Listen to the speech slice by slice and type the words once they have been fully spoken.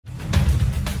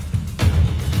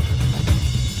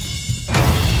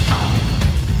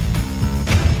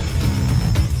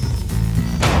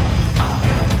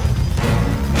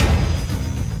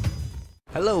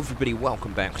everybody,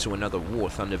 welcome back to another War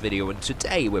Thunder video, and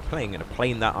today we're playing in a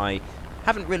plane that I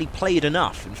haven't really played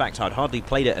enough. In fact, I'd hardly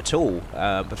played it at all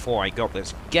before I got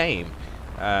this game.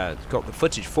 Got the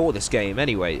footage for this game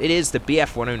anyway. It is the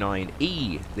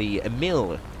Bf-109E, the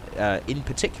Emil, in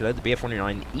particular the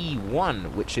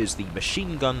Bf-109E1, which is the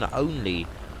machine gun only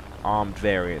armed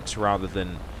variant rather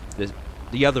than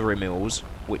the other Emils,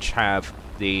 which have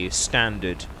the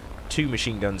standard 2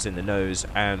 machine guns in the nose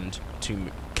and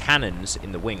 2 cannons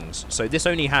in the wings. So this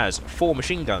only has 4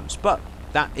 machine guns, but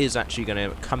that is actually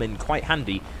going to come in quite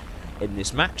handy in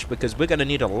this match because we're going to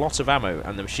need a lot of ammo,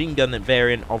 and the machine gun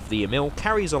variant of the Emil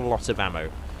carries a lot of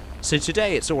ammo. So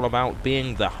today it's all about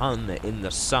being the Hun in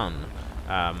the sun,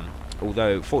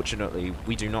 although fortunately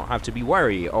we do not have to be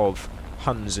wary of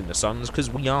Huns in the suns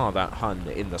because we are that Hun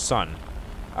in the sun.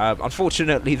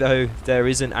 Unfortunately though, there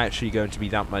isn't actually going to be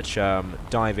that much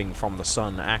diving from the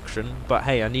sun action, but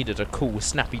hey, I needed a cool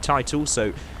snappy title,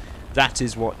 so that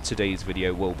is what today's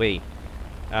video will be.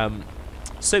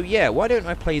 So yeah, why don't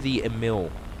I play the Emil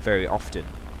very often?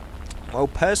 Well,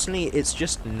 personally it's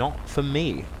just not for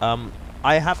me.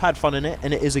 I have had fun in it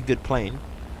and it is a good plane,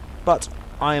 but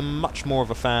I am much more of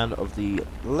a fan of the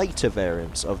later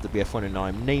variants of the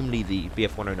Bf-109, namely the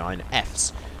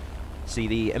Bf-109Fs. See,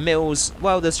 the Emils,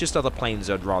 well, there's just other planes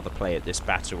I'd rather play at this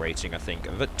battle rating, I think.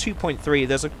 At 2.3,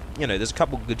 there's a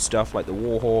couple good stuff like the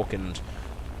Warhawk and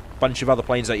a bunch of other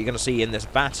planes that you're going to see in this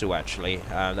battle, actually,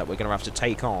 that we're going to have to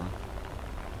take on.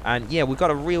 And yeah, we've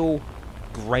got a real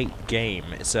great game.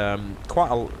 It's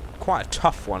quite a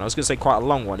tough one. I was going to say quite a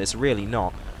long one. It's really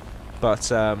not,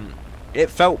 but it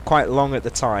felt quite long at the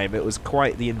time. It was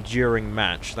quite the enduring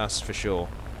match, that's for sure.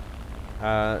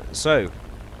 So,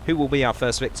 who will be our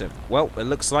first victim? Well, it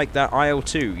looks like that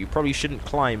IL-2. You probably shouldn't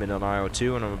climb in an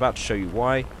IL-2, and I'm about to show you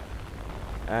why.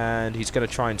 And he's going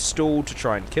to try and stall to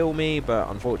try and kill me, but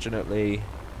unfortunately,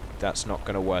 that's not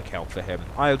going to work out for him.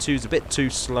 IL-2 is a bit too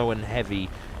slow and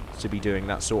heavy to be doing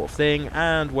that sort of thing,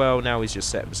 and, well, now he's just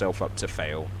set himself up to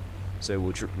fail. So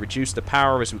we'll reduce the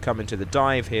power as we come into the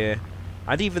dive here.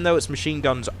 And even though it's machine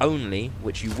guns only,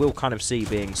 which you will kind of see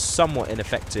being somewhat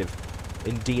ineffective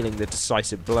in dealing the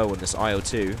decisive blow on this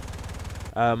IL-2,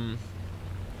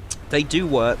 they do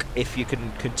work if you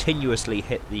can continuously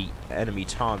hit the enemy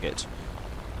target.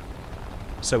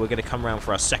 So we're going to come around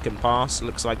for our second pass.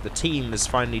 Looks like the team has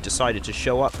finally decided to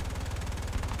show up.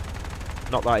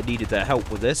 Not that I needed their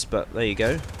help with this, but there you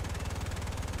go.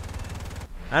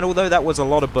 And although that was a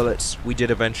lot of bullets, we did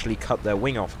eventually cut their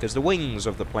wing off, because the wings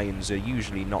of the planes are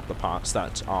usually not the parts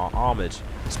that are armoured,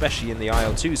 especially in the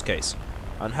IL-2's case.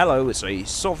 And hello, it's a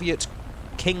Soviet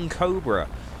King Cobra,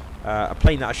 a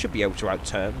plane that I should be able to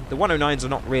outturn. The 109s are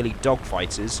not really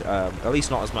dogfighters, at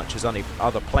least not as much as any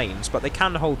other planes, but they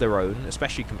can hold their own,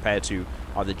 especially compared to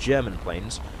other German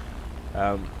planes.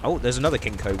 Oh, there's another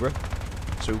King Cobra.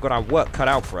 So we've got our work cut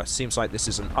out for us. Seems like this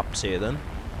is an up tier then.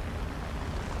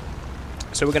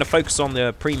 So we're going to focus on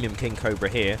the premium King Cobra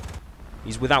here.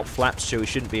 He's without flaps, so he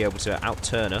shouldn't be able to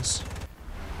outturn us.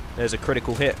 There's a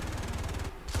critical hit.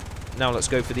 Now let's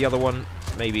go for the other one.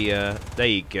 Maybe, there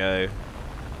you go.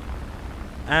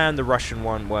 And the Russian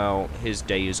one, well, his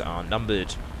days are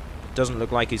numbered. Doesn't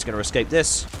look like he's going to escape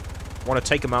this. Want to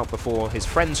take him out before his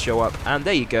friends show up. And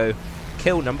there you go.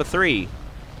 Kill number 3.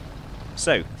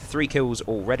 So, 3 kills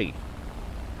already.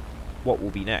 What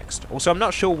will be next? Also, I'm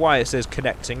not sure why it says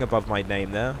connecting above my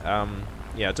name there.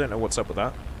 Yeah, I don't know what's up with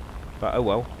that. But, oh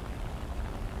well.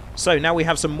 So, now we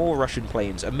have some more Russian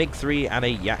planes. A MiG-3 and a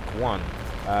Yak-1.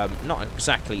 Not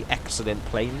exactly excellent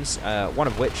planes, one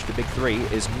of which, the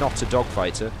MiG-3, is not a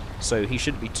dogfighter, so he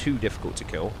shouldn't be too difficult to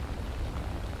kill.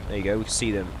 There you go, we can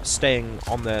see them staying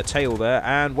on their tail there,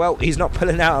 and, well, he's not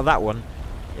pulling out of that one.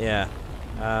 Yeah,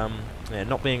 yeah,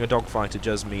 not being a dogfighter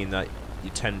does mean that you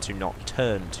tend to not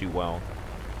turn too well.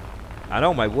 And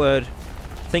oh my word,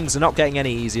 things are not getting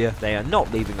any easier. They are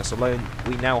not leaving us alone.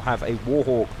 We now have a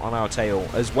Warhawk on our tail,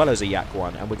 as well as a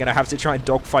Yak-1, and we're going to have to try and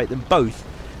dogfight them both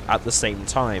at the same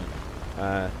time.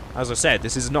 As I said,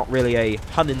 this is not really a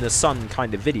Hun in the sun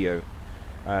kind of video.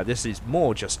 This is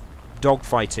more just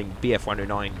dogfighting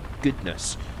Bf-109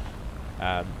 goodness.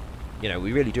 You know,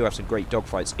 we really do have some great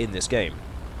dogfights in this game.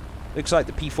 Looks like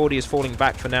the P-40 is falling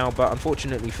back for now, but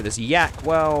unfortunately for this Yak,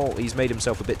 well, he's made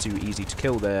himself a bit too easy to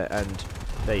kill there, and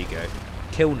there you go.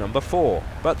 Kill number 4.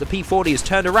 But the P-40 is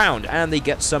turned around, and they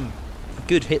get some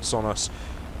good hits on us.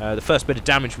 The first bit of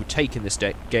damage we take in this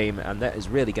game, and that is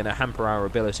really going to hamper our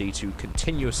ability to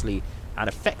continuously and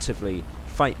effectively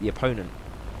fight the opponent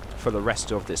for the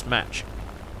rest of this match.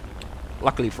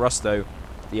 Luckily for us, though,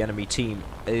 the enemy team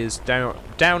is down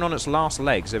on its last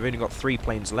legs. They've only got 3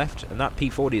 planes left, and that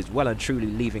P-40 is well and truly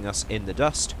leaving us in the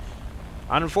dust.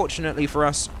 And unfortunately for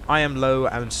us, I am low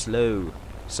and slow.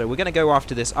 So we're going to go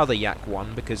after this other Yak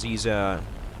 1 because he's more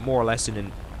or less in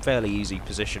a fairly easy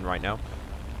position right now.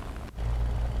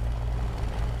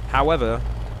 However,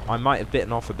 I might have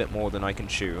bitten off a bit more than I can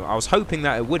chew. I was hoping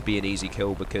that it would be an easy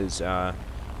kill because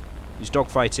he's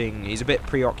dogfighting. He's a bit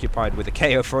preoccupied with the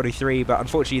KO-43, but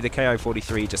unfortunately the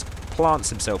KO-43 just plants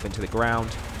himself into the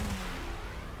ground.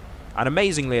 And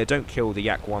amazingly, I don't kill the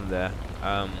Yak 1 there.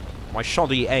 My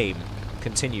shoddy aim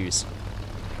continues.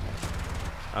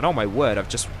 And oh my word, I've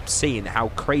just seen how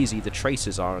crazy the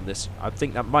tracers are on this. I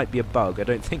think that might be a bug. I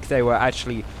don't think they were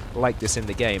actually like this in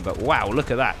the game, but wow, look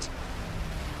at that.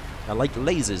 I like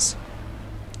lasers.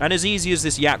 And as easy as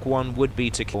this Yak 1 would be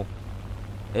to kill,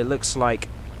 it looks like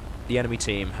the enemy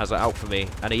team has it out for me,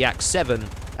 and a Yak 7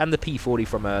 and the P-40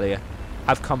 from earlier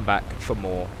have come back for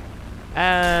more.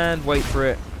 And wait for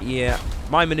it. Yeah,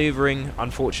 my maneuvering,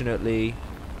 unfortunately,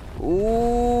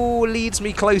 leads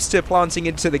me close to planting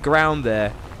into the ground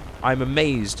there. I'm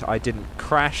amazed I didn't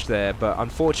crash there, but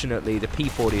unfortunately the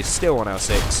P-40 is still on our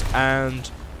 6,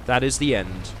 and that is the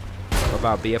end of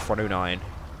our BF-109.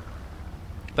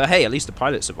 But hey, at least the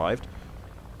pilot survived.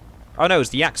 Oh no, it was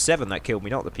the Yak 7 that killed me,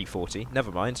 not the P-40.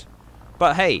 Never mind.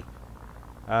 But hey,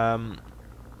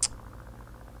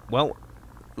 well,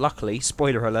 luckily,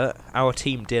 spoiler alert, our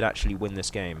team did actually win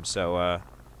this game. So,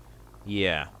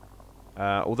 yeah.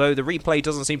 Although the replay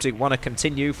doesn't seem to want to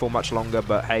continue for much longer,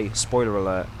 but hey, spoiler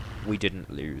alert, we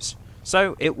didn't lose.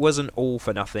 So, it wasn't all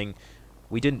for nothing.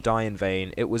 We didn't die in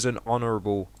vain. It was an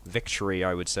honourable victory,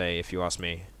 I would say, if you ask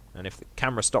me. And if the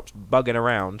camera stops bugging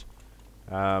around,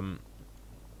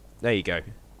 there you go.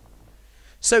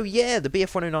 So yeah, the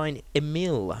BF-109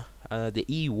 Emil, the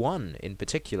E1 in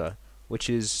particular, which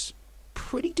is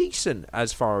pretty decent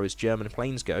as far as German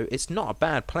planes go. It's not a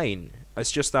bad plane.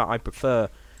 It's just that I prefer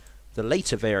the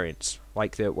later variants,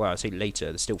 like the, well, I say later,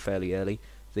 they're still fairly early.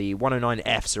 The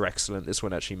 109Fs are excellent. This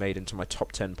one actually made into my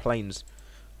top 10 planes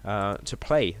to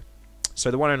play. So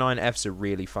the 109Fs are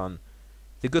really fun.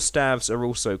 The Gustavs are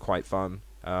also quite fun.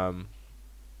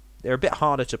 They're a bit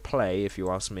harder to play, if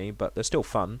you ask me, but they're still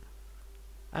fun.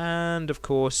 And, of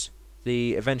course,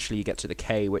 eventually you get to the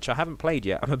K, which I haven't played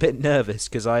yet. I'm a bit nervous,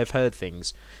 because I have heard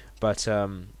things. But,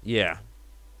 yeah.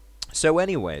 So,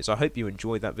 anyways, I hope you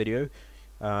enjoyed that video.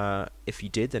 If you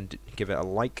did, then give it a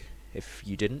like. If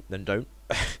you didn't, then don't.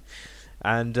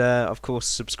 And, of course,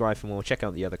 subscribe for more. Check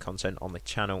out the other content on the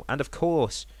channel. And, of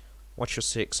course, watch your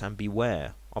 6 and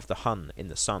beware of the Hun in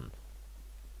the sun.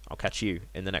 I'll catch you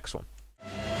in the next one.